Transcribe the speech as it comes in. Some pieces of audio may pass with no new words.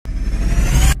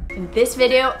In this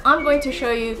video, I'm going to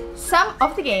show you some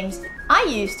of the games I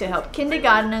use to help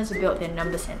kindergartners build their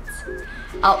number sense.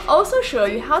 I'll also show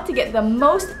you how to get the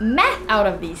most math out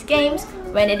of these games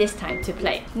when it is time to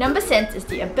play. Number sense is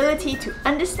the ability to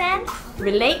understand,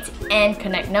 relate, and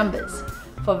connect numbers.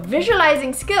 For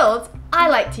visualizing skills, I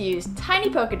like to use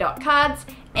tiny polka dot cards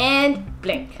and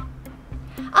Blink.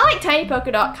 I like tiny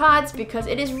polka dot cards because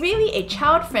it is really a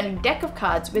child-friendly deck of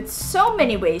cards with so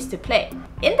many ways to play.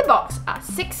 In the box are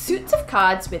 6 suits of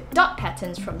cards with dot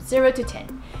patterns from 0 to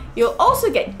 10. You'll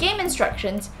also get game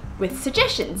instructions with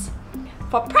suggestions.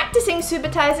 For practicing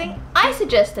Subitizing, I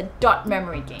suggest the dot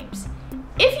memory games.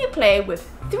 If you play with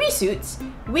 3 suits,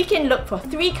 we can look for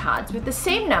 3 cards with the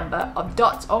same number of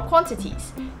dots or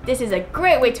quantities. This is a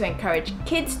great way to encourage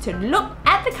kids to look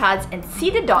at the cards and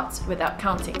see the dots without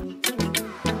counting.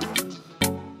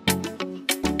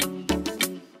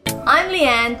 I'm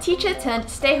Leanne, teacher turned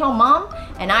stay-home mom,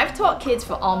 and I've taught kids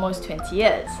for almost 20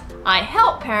 years. I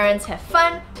help parents have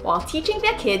fun while teaching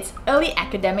their kids early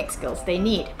academic skills they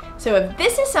need. So if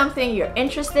this is something you're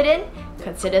interested in,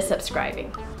 consider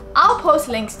subscribing. I'll post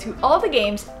links to all the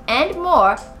games and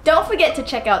more. Don't forget to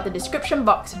check out the description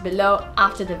box below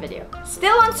after the video.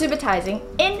 Still on Subitizing,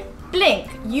 in Blink,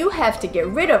 you have to get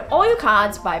rid of all your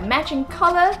cards by matching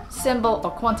color, symbol,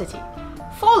 or quantity.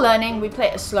 For learning, we play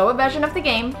a slower version of the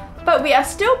game, but we are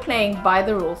still playing by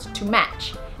the rules to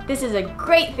match. This is a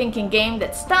great thinking game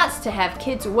that starts to have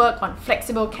kids work on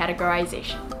flexible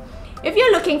categorization. If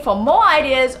you're looking for more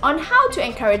ideas on how to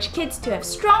encourage kids to have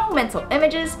strong mental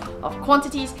images of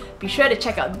quantities, be sure to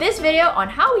check out this video on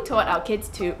how we taught our kids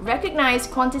to recognize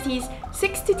quantities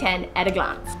 6 to 10 at a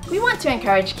glance. We want to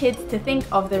encourage kids to think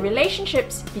of the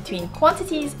relationships between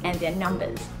quantities and their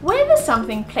numbers. Where does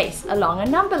something place along a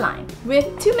number line?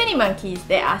 With Too Many Monkeys,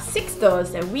 there are 6 doors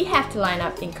that we have to line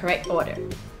up in correct order.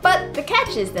 But the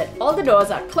catch is that all the doors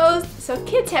are closed, so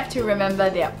kids have to remember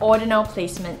their ordinal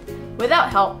placement without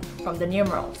help from the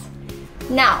numerals.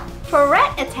 Now, for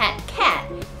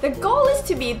rat-a-tat-cat, the goal is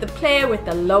to be the player with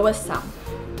the lowest sum.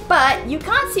 But you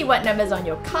can't see what numbers on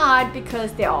your card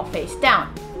because they're all face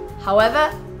down.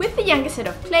 However, with the younger set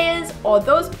of players or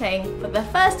those playing for the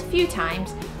first few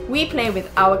times, we play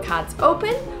with our cards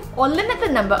open or limit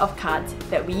the number of cards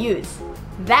that we use.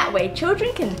 That way,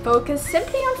 children can focus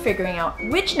simply on figuring out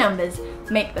which numbers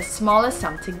make the smallest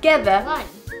sum together. 1.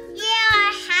 Yeah,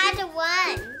 I had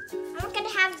 1. I'm gonna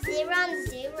have 0 and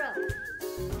 0.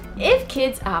 If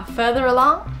kids are further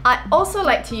along, I also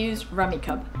like to use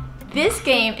RUMMIKUB. This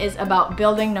game is about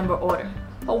building number order.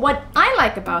 But what I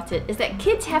like about it is that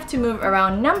kids have to move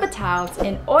around number tiles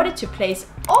in order to place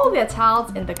all their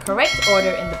tiles in the correct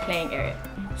order in the playing area.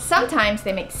 Sometimes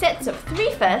they make sets of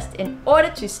 3 first in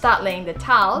order to start laying the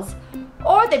tiles,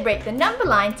 or they break the number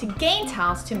line to gain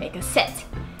tiles to make a set.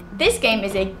 This game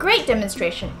is a great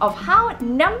demonstration of how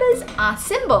numbers are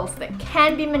symbols that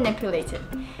can be manipulated,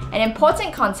 an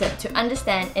important concept to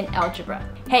understand in algebra.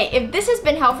 Hey, if this has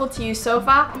been helpful to you so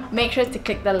far, make sure to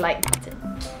click the like button.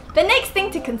 The next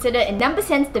thing to consider in number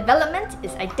sense development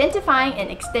is identifying and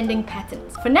extending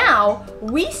patterns. For now,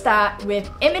 we start with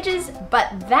images, but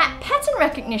that pattern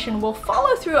recognition will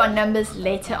follow through on numbers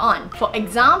later on, for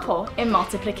example, in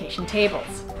multiplication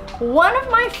tables. One of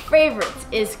my favorites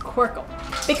is QWIRKLE,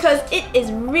 because it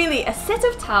is really a set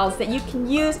of tiles that you can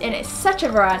use in such a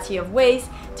variety of ways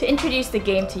to introduce the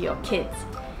game to your kids.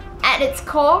 At its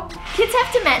core, kids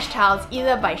have to match tiles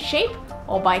either by shape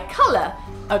or by color,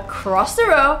 across the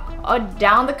row or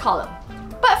down the column.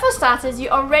 But for starters, you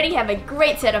already have a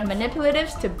great set of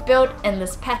manipulatives to build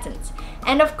endless patterns.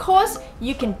 And of course,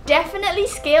 you can definitely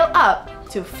scale up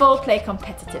to full play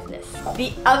competitiveness.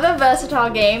 The other versatile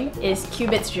game is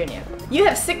Q-bitz Jr. You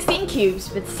have 16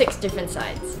 cubes with 6 different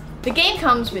sides. The game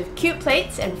comes with cube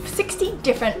plates and 60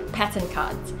 different pattern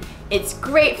cards. It's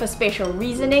great for spatial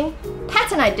reasoning,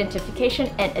 pattern identification,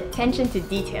 and attention to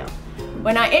detail.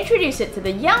 When I introduce it to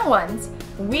the young ones,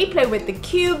 we play with the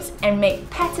cubes and make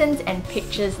patterns and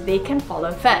pictures they can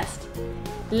follow first.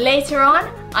 Later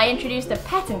on, I introduce the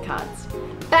pattern cards.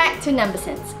 Back to number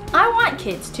sense. I want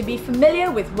kids to be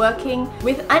familiar with working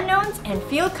with unknowns and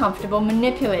feel comfortable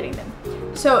manipulating them.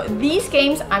 So these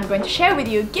games I'm going to share with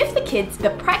you give the kids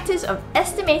the practice of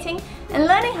estimating and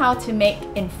learning how to make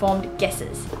informed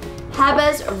guesses.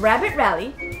 Haba's Rabbit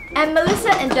Rally and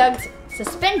Melissa and Doug's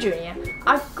SUSPEND Jr.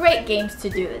 are great games to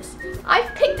do this.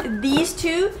 I've picked these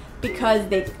 2 because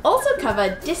they also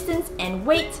cover distance and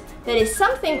weight that is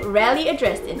something rarely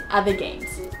addressed in other games.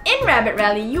 In Rabbit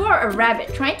Rally, you are a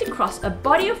rabbit trying to cross a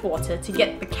body of water to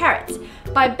get the carrots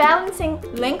by balancing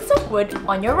lengths of wood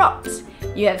on your rocks.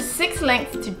 You have 6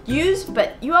 lengths to use,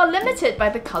 but you are limited by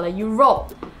the color you roll.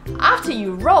 After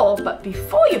you roll, but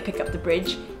before you pick up the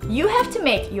bridge, you have to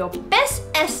make your best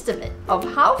estimate of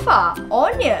how far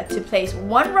or near to place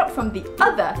one rock from the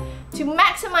other to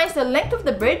maximize the length of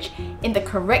the bridge in the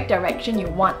correct direction you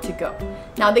want to go.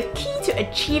 Now, the key to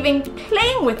achieving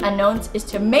playing with unknowns is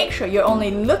to make sure you're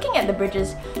only looking at the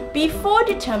bridges before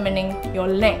determining your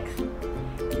length.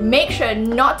 Make sure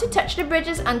not to touch the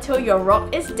bridges until your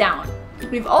rock is down.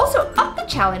 We've also upped the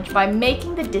challenge by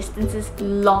making the distances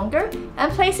longer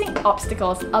and placing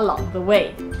obstacles along the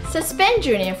way. Suspend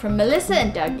Jr. from Melissa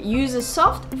and Doug uses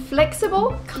soft,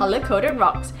 flexible, color-coded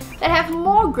rocks that have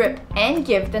more grip and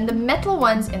give than the metal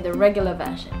ones in the regular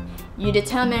version. You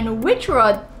determine which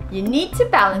rod you need to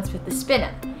balance with the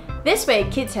spinner. This way,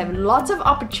 kids have lots of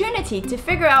opportunity to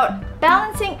figure out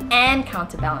balancing and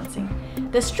counterbalancing.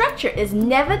 The structure is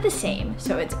never the same,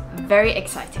 so it's very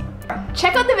exciting.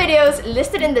 Check out the videos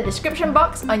listed in the description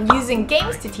box on using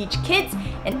games to teach kids,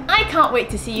 and I can't wait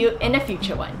to see you in a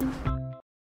future one.